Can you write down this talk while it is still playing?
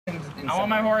I want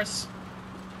my horse.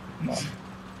 Go.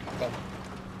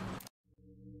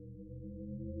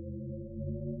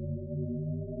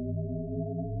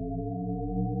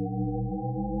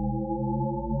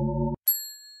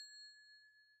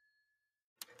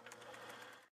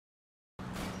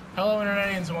 Hello,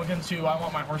 Internetians, and welcome to I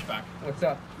Want My Horse Back. What's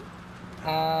up?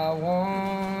 I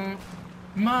want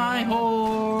my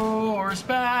horse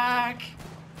back.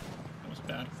 That was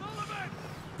bad.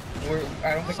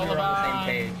 I don't think we were on the same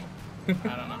page. I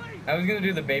don't know. I was gonna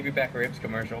do the baby back ribs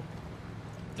commercial.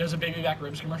 There's a baby back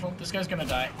ribs commercial. This guy's gonna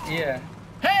die. Yeah.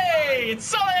 Hey, it's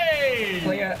Sully!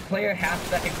 Play a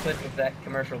half-second clip of that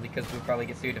commercial because we'll probably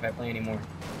get sued if I play anymore.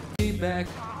 Back.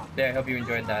 There, I hope you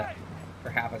enjoyed that for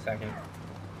half a second.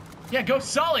 Yeah, go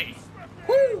Sully!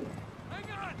 Woo!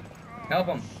 Help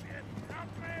him.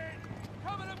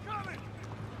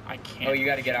 I can't. Oh, you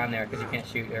gotta get on there because you can't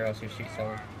shoot or else you shoot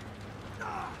Sully.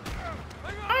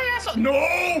 Hi, asshole.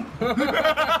 No!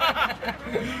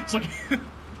 It's like,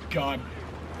 God.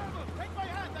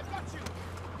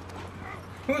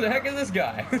 Who the heck is this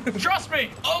guy? Trust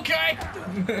me. Okay.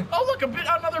 Oh, look,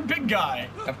 another big guy.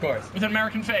 Of course. With an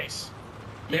American face.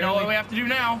 You know what we have to do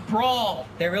now? Brawl.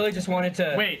 They really just wanted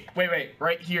to. Wait.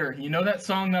 Right here. You know that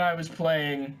song that I was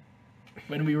playing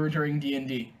when we were during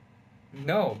D&D?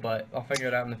 No, but I'll figure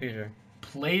it out in the future.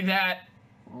 Play that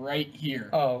right here.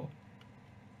 Oh.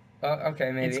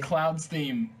 Okay, maybe. It's Cloud's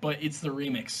theme, but it's the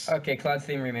remix. Okay, Cloud's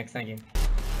theme remix, thank you.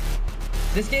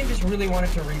 This game just really wanted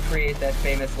to recreate that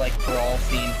famous, like, brawl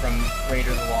scene from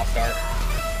Raiders of the Lost Ark.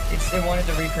 It wanted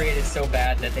to recreate it so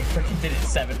bad that they freaking did it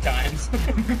 7 times.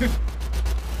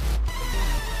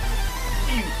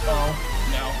 Oh,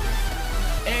 no.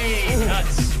 Hey,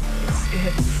 nuts.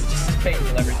 It's just as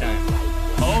painful every time.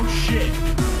 Oh, shit.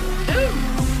 Ooh.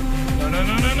 No,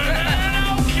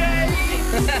 okay.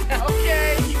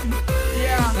 Okay.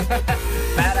 Yeah.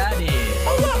 Bad idea.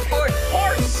 Oh, look.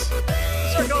 Horse.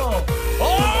 Circle.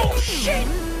 Oh, shit.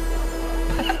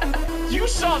 You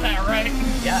saw that, right?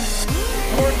 Yeah.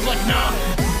 The horse was like, nah.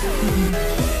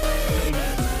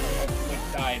 Like,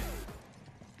 died.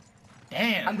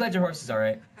 Damn. I'm glad your horse is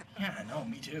alright. Yeah, I know,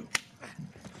 me too.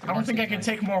 I don't think I can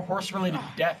take more horse-related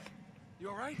death. You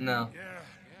alright? No. Yeah,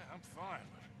 I'm fine,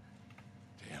 but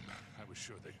damn, I was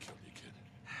sure they'd kill you, kid.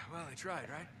 Well, they tried,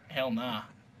 right? Hell nah.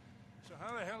 So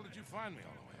how the hell did you find me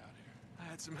all the way out here? I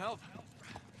had some help.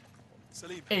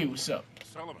 Salim, Hey, what's up?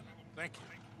 Sullivan, thank you.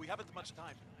 we haven't much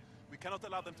time. We cannot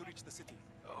allow them to reach the city.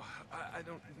 Oh, I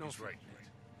don't know. He's right, Nate.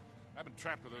 I've been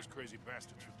trapped with those crazy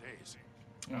bastards for days.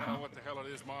 I Uh-huh. don't know what the hell it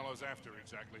is Marlowe's after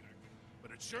exactly,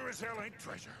 but it sure as hell ain't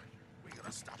treasure. We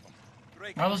gotta stop them.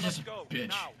 Drake, Marlowe's we just a must go bitch.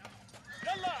 now.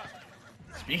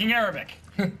 Speaking Arabic.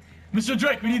 Mr.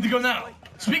 Drake, we need to go now.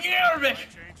 Speaking Arabic!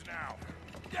 Change now.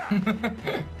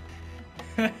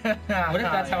 What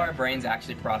if that's how our brains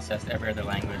actually processed every other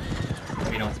language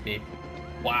we don't speak?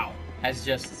 Wow. As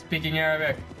just speaking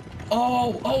Arabic.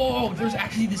 Oh, there's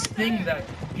actually this thing that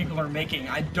people are making.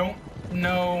 I don't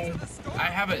know. I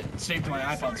have it saved to my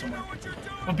iPod somewhere.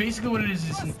 But basically what it is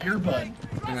an earbud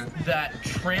that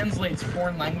translates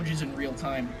foreign languages in real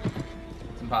time.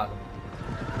 It's impossible.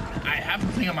 I have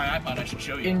the thing on my iPod I should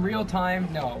show you. In real time,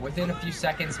 no. Within a few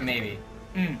seconds, maybe.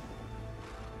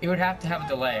 It would have to have a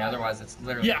delay, otherwise it's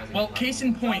literally. Yeah, well, case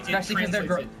in point, especially because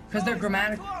their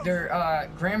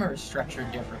it. grammar is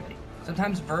structured differently.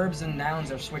 Sometimes verbs and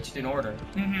nouns are switched in order,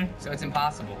 so it's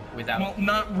impossible without. Well,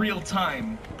 not real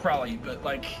time, probably, but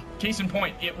like, case in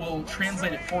point, it will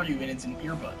translate it for you, and it's an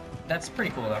earbud. That's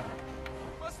pretty cool, though.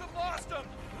 Must have lost them.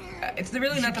 It's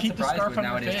really You not should that keep the surprised scarf with on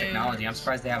your nowadays face. technology. I'm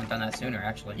surprised they haven't done that sooner,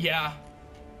 actually. Yeah.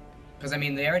 Because I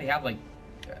mean, they already have like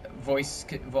voice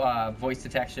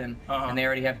detection, and they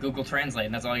already have Google Translate,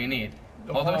 and that's all you need.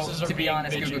 Although, to be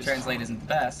honest, Google Translate isn't the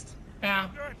best. Yeah.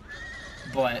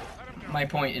 But my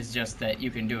point is just that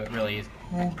you can do it really easy.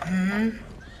 Okay.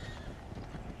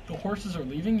 The horses are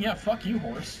leaving? Yeah, fuck you,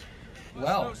 horse.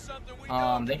 Well,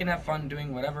 they can have fun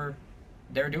doing whatever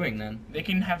they're doing then. They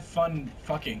can have fun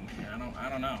fucking. I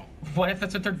don't know. What if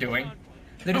that's what they're doing?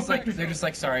 They're just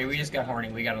like, sorry, we just got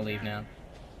horny, we gotta leave now.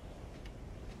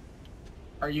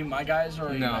 Are you my guys or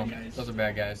are you my guys? Those are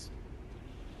bad guys.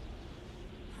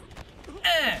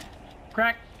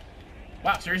 Crack.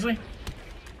 Wow, seriously?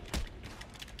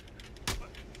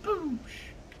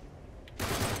 Boosh.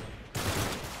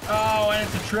 Oh, and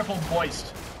it's a triple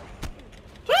voiced.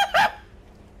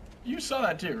 You saw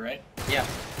that too, right? Yeah.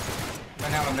 But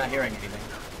now I'm not hearing anything.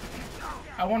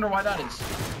 I wonder why that is.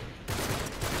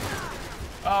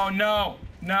 Oh no,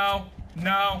 no,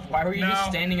 no. Why were you just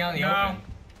standing out in the open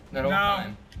that whole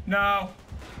time? No.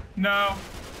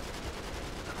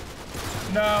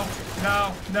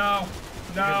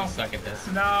 No. You really suck at this.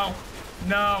 No.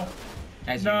 No.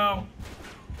 As No.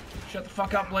 Shut the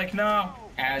fuck up, Blake. No.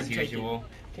 As usual.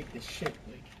 Take this shit,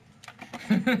 Blake.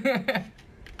 Here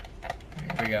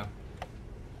we go.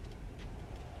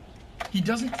 He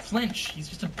doesn't flinch. He's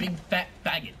just a big fat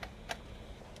faggot.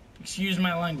 Excuse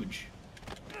my language.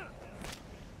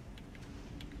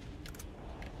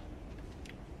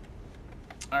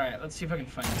 Alright, let's see if I can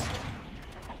find this.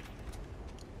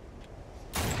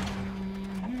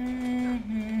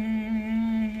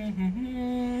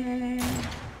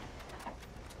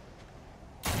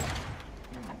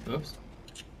 Oops.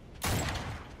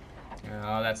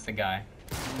 Oh, that's the guy.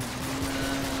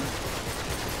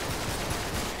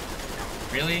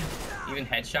 Really? Even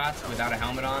headshots without a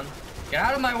helmet on? Get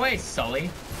out of my way, Sully!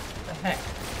 What the heck?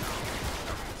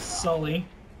 Sully.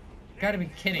 You gotta be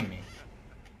kidding me.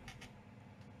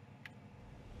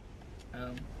 Yeah,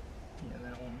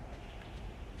 that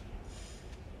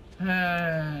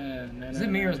one. Is it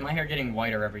me or is my hair getting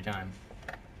whiter every time?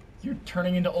 You're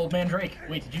turning into Old Man Drake.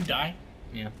 Wait, did you die?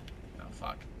 Yeah. Oh,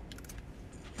 fuck.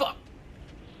 Fuck!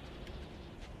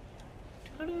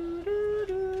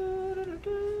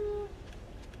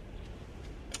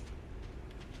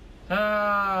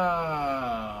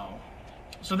 Oh.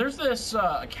 So there's this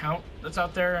account that's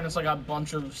out there, and it's like a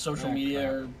bunch of social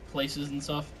media or places and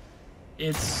stuff.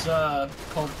 It's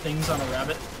called Things on a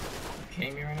Rabbit. You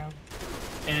kidding me right now?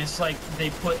 And it's like they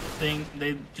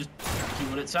just do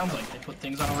what it sounds like. They put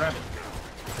things on a rabbit.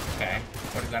 Okay.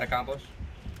 What does that accomplish?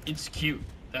 It's cute.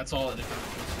 That's all it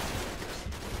accomplishes.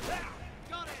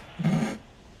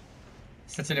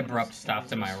 Such an abrupt stop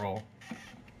to my roll.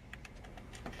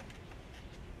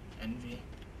 Envy.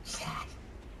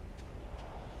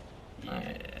 Yeah.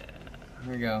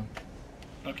 Here we go.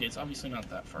 Okay, it's obviously not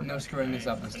that far. No back. screwing this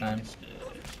up this time.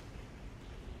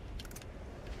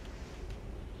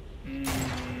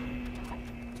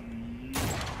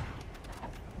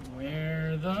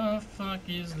 Where the fuck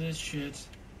is this shit?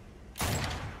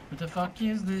 Where the fuck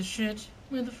is this shit?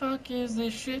 Where the fuck is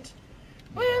this shit?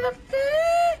 Where the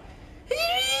fuck?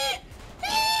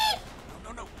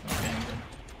 No. Okay, I'm good.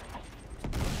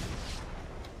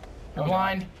 You're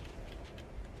blind.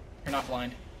 You're not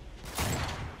blind.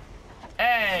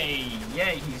 Hey!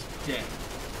 Yay, he's dead.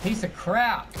 Piece of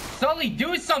crap! Sully,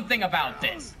 do something about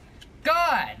this!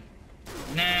 God!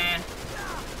 Nah.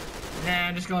 Nah,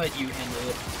 I'm just gonna let you handle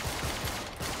it.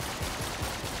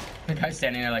 The guy's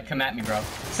standing there like, come at me, bro.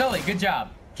 Sully, good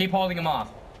job. Keep holding him off.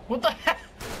 What the heck?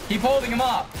 Keep holding him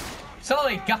off.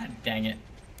 Sully, god dang it.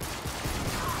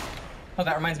 Oh,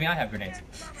 that reminds me I have grenades.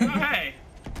 Oh, hey.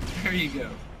 There you go.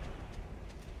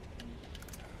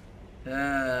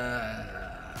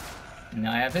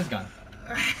 Now I have his gun.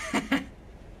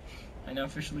 I now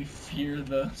officially fear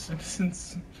the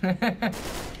Simpsons.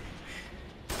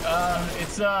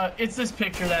 It's this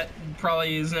picture that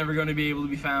probably is never going to be able to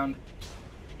be found.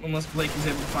 Unless Blake is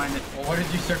able to find it. Well, what did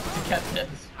you search to get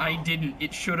this? I didn't.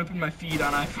 It showed up in my feed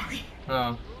on iPhone.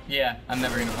 Oh, yeah, I'm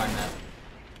never gonna find that.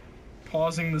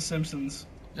 Pausing the Simpsons.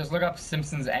 Just look up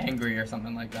Simpsons angry or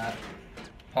something like that.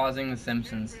 Pausing the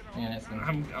Simpsons. Yeah, it's gonna...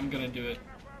 I'm gonna do it.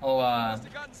 I'll,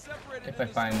 if I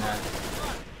find that,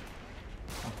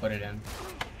 I'll put it in.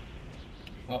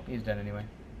 Well, he's dead anyway.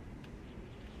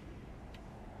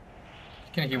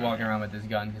 Just gonna keep walking around with this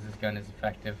gun because this gun is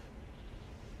effective.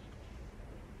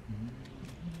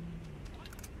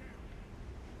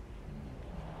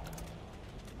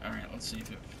 All right, let's see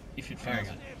if it There finds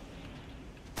we it.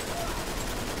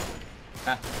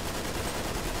 Ah.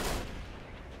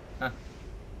 Huh.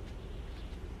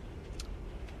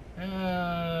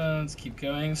 Let's keep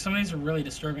going. Some of these are really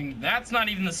disturbing. That's not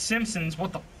even the Simpsons.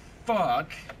 What the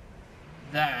fuck?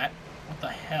 That. What the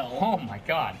hell? Oh my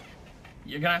god.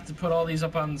 You're gonna have to put all these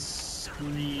up on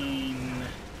screen.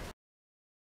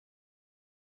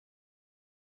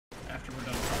 After we're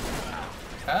done talking about it.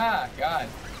 Ah, god.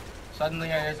 Suddenly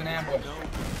there's an ambush.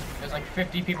 There's like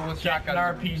 50 people with Get an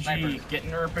shotguns. RPG. Snipers. Get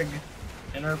an Erpig.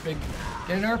 An Erpig.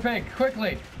 Get an Erpig,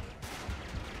 quickly!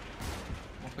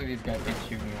 Hopefully these guys can't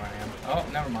shoot me where I am. Oh,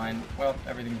 never mind. Well,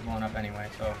 everything's blown up anyway,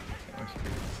 so it looks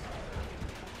good.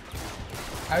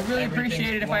 I'd really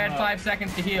appreciate it if I had 5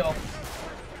 seconds to heal.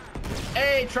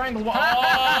 Hey, triangle.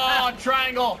 Oh,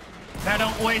 triangle. Now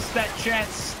don't waste that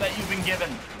chance that you've been given.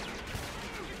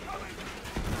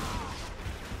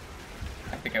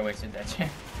 I think I wasted that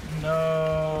chance.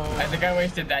 No. I think I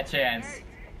wasted that chance.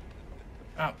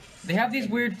 Oh, They have these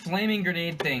weird flaming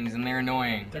grenade things, and they're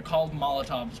annoying. they're called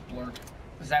Molotovs, Blurk.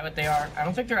 Is that what they are? I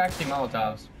don't think they're actually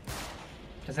Molotovs.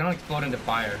 Because they don't explode into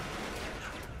fire.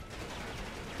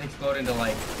 They explode into,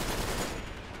 like,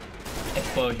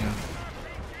 explosions.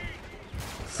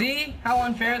 See how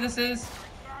unfair this is?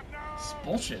 It's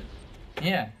bullshit.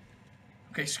 Yeah.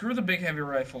 Okay, screw the big heavy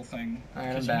rifle thing.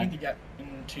 Alright, Because I'm you back. need to get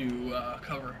into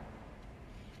cover.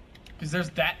 Because there's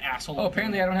that asshole. Oh,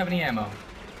 apparently I don't have any ammo.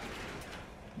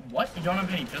 What? You don't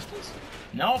have any pistols?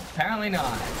 Nope, apparently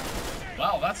not.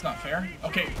 Wow, that's not fair.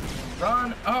 Okay,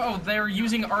 run. Oh, they're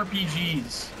using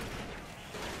RPGs.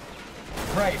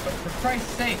 Right, but for Christ's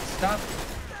sake, stop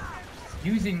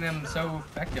using them so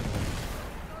effectively.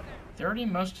 30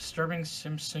 most disturbing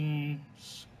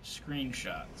Simpsons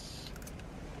screenshots.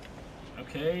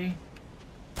 Okay.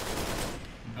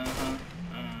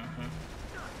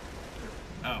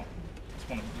 Oh, it's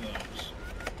one of those.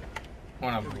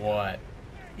 One of what?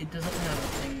 It doesn't have a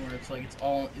thing where it's like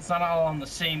it's not all on the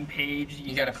same page.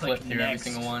 You gotta flip click through next.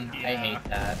 every single one. Yeah. I hate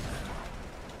that.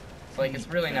 It's like, it's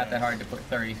really not that hard to put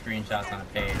 30 screenshots on a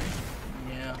page.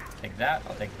 Yeah. Take that,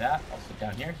 I'll take that, I'll sit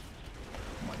down here.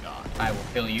 Oh my god. I will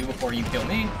kill you before you kill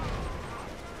me.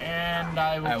 And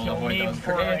I will kill avoid me those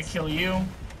before I grenades. kill you.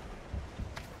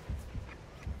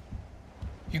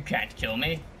 You can't kill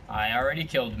me. I already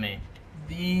killed me.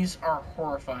 These are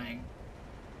horrifying.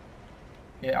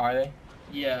 Yeah, are they?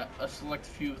 Yeah, a select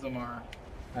few of them are.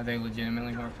 Are they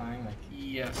legitimately horrifying? Like,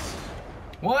 Yes.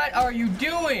 what are you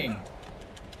doing?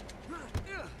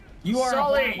 You are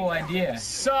Sully! a horrible idea.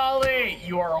 Sully,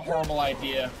 you are a horrible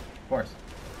idea. Of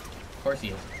course he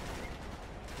is.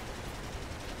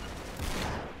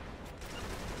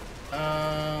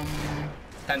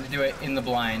 Time to do it in the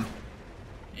blind.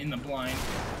 In the blind.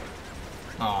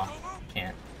 Aw,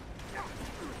 can't.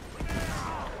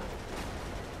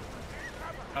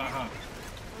 Uh-huh.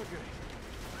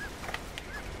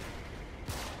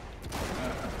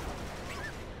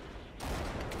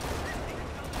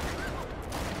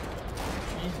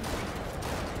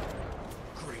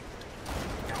 Great.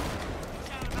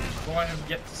 Go on and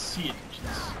get to see it.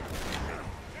 Jeez.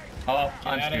 Oh, Get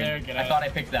I'm outta screwed. there, get I out. thought I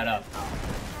picked that up.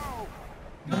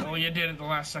 Well, you did at the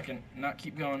last second. Not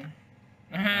keep going.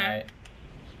 Alright.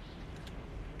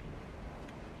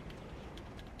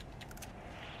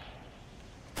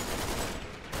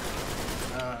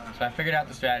 So I figured out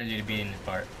the strategy to beating this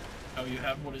part. Oh, you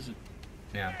have? What is it?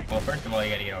 Yeah. Well, first of all,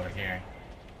 you gotta get over here.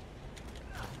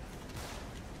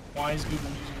 Why is Google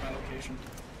using my location?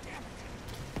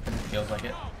 Because it feels like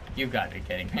it. You've got to be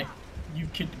kidding me. You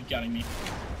could be getting me.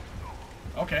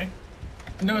 Okay.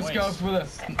 No Nice. scope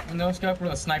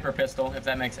with a sniper pistol, if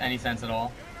that makes any sense at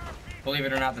all. Believe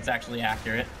it or not, that's actually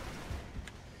accurate.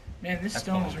 Man, this That's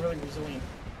stone cool. is really resilient.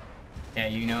 Yeah,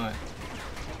 you know it.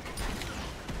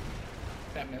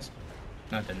 That missed.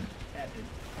 No, it didn't. That did.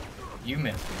 You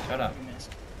missed. Shut up. You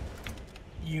missed.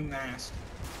 You missed.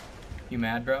 You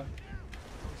mad, bro?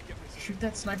 Shoot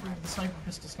that sniper with the sniper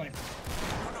pistol sniper.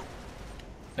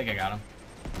 I think I got him.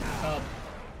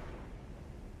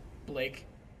 Blake.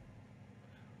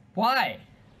 Why?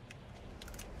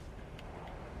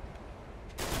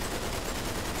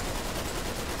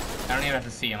 I don't even have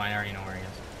to see him. I already know where he is.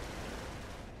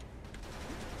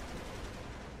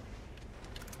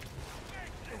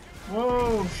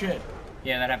 Whoa, shit.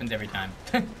 Yeah, that happens every time.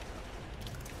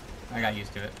 I got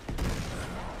used to it.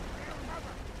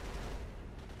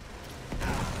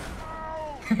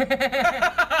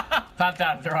 Popped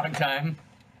out at the wrong time.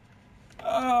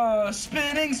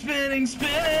 Spinning, spinning,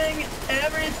 spinning.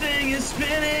 Everything is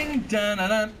spinning.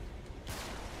 Dun-dun-dun.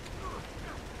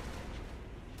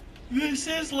 This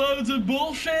is loads of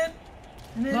bullshit.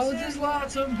 This is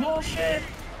lots of bullshit.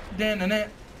 Dun-dun-dun.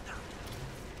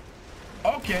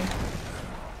 Okay.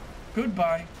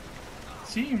 Goodbye.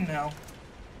 See you now.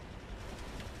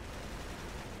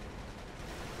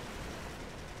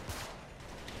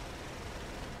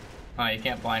 Oh, you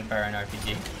can't blind fire an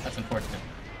RPG. That's unfortunate.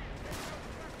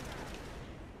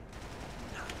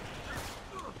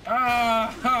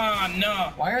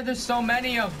 No. Why are there so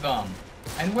many of them?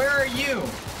 And where are you?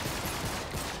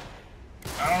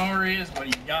 I don't know where he is, but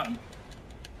you got him.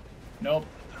 Nope.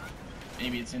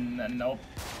 Maybe it's in the nope.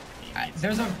 Maybe it's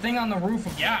There's a thing on the roof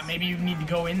of yeah, this. maybe you need to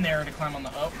go in there to climb on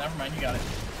the. Oh, never mind, you got it.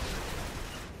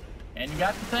 And you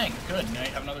got the thing. Good. Now you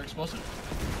have another explosive.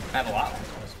 I have a lot more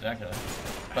explosives, actually.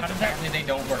 But How did that- apparently they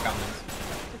don't work on this.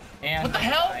 And What the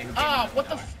hell? guy who gave me Ah, the what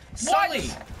the? power.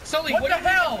 What? Sully, What what the do you,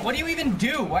 hell? What do you even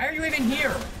do? Why are you even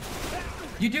here?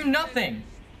 You do nothing.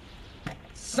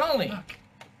 Sully, Fuck.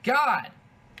 God.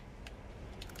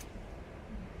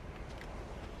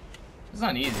 It's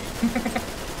not easy.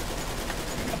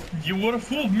 You would have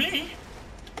fooled me.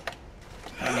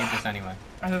 I don't need this anyway.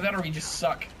 Either that or we just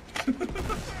suck.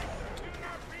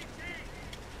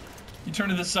 You turn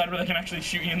to this side where they can actually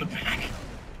shoot you in the back.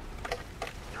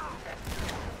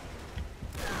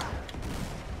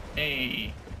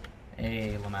 Hey.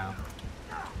 Hey, Lamau.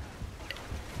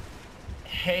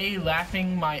 Hey,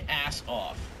 laughing my ass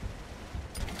off.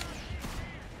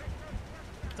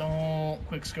 Don't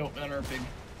quick scope on our big.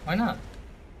 Why not?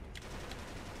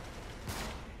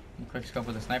 You quick scope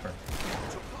with a sniper.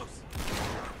 So close.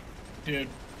 Dude,